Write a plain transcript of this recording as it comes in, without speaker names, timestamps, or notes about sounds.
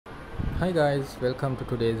Hi guys, welcome to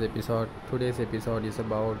today's episode. Today's episode is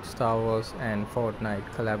about Star Wars and Fortnite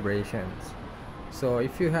collaborations. So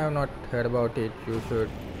if you have not heard about it, you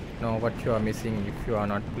should know what you are missing if you are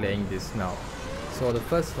not playing this now. So the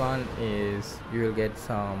first one is you will get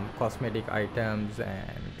some cosmetic items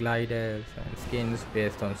and gliders and skins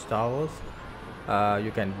based on Star Wars.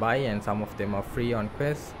 You can buy and some of them are free on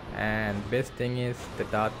Quest. And best thing is the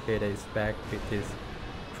Darth Vader is back with his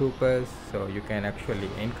troopers, so you can actually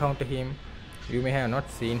encounter him. You may have not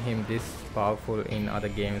seen him this powerful in other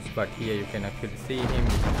games, but here you can actually see him,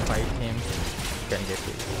 you can fight him, you can get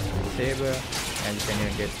his saber, and you can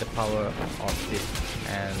even get the power of Sith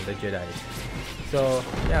and the Jedi. So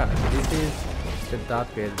yeah, this is the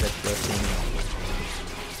Darth Vader that you're seeing now.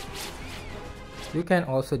 You can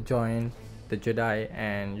also join the Jedi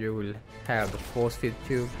and you will have the Force with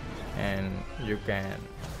you and you can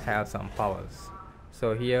have some powers.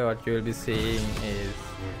 So here what you will be seeing is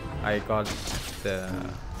I got the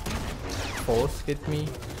Force with me,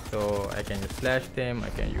 so I can just slash them, I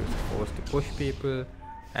can use Force to push people,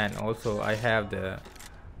 and also I have the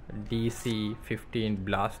DC-15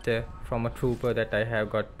 blaster from a trooper that I have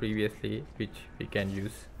got previously, which we can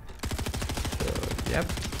use. So yep.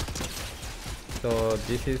 So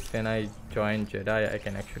this is when I join Jedi, I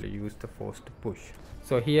can actually use the Force to push.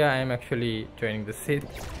 So here I am actually joining the Sith,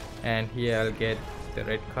 and here I'll get the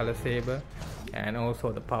red color saber, and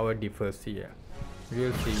also the power differs here. You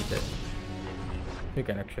will see that you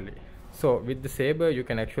can actually, so with the saber you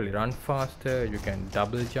can actually run faster, you can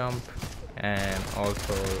double jump, and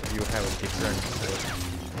also you have a different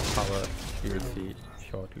power you will see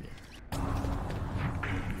shortly.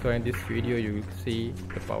 So in this video you will see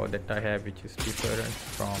the power that I have, which is different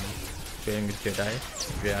from playing with Jedi,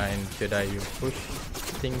 where in Jedi you push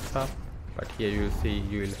things up, but here you will see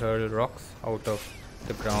you will hurl rocks out of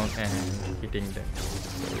the ground and hitting them.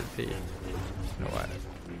 So you'll see in a while.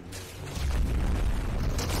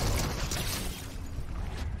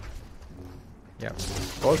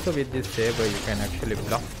 Yeah. Also with this saber you can actually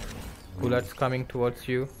block bullets coming towards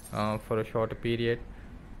you for a shorter period.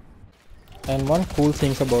 And one cool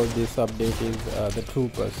thing about this update is the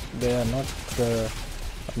troopers. They are not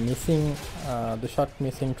missing the shot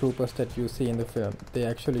missing troopers that you see in the film. They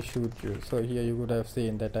actually shoot you. So here you would have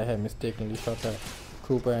seen that I have mistakenly shot a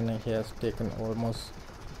trooper and he has taken almost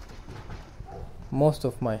most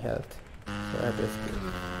of my health, so I have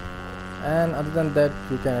escaped. And other than that,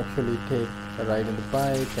 you can actually take a ride in the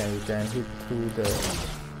bike and you can hit through the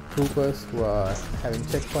troopers who are having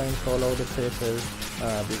checkpoints all over the places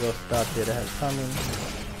because Darth Vader has come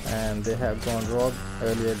in and they have gone rogue.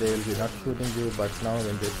 Earlier they will be not shooting you, but now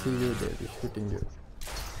when they see you they will be shooting you.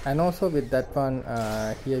 And also with that one,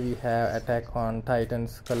 here we have Attack on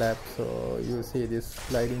Titans Collab. So you see this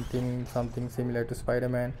gliding thing, something similar to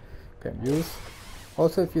Spider-Man, you can use.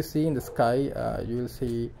 Also if you see in the sky, you will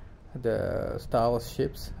see the Star Wars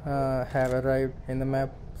ships have arrived in the map,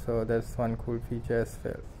 so that's one cool feature as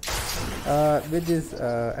well. With this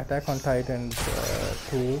Attack on Titans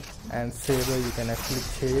tool and saber, you can actually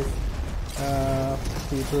chase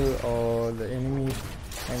people or the enemies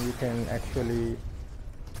and you can actually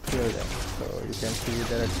kill them. So you can see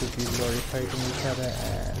there are two people already fighting each other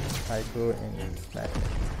and I go in smash them.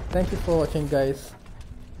 Thank you for watching guys.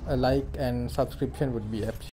 A like and subscription would be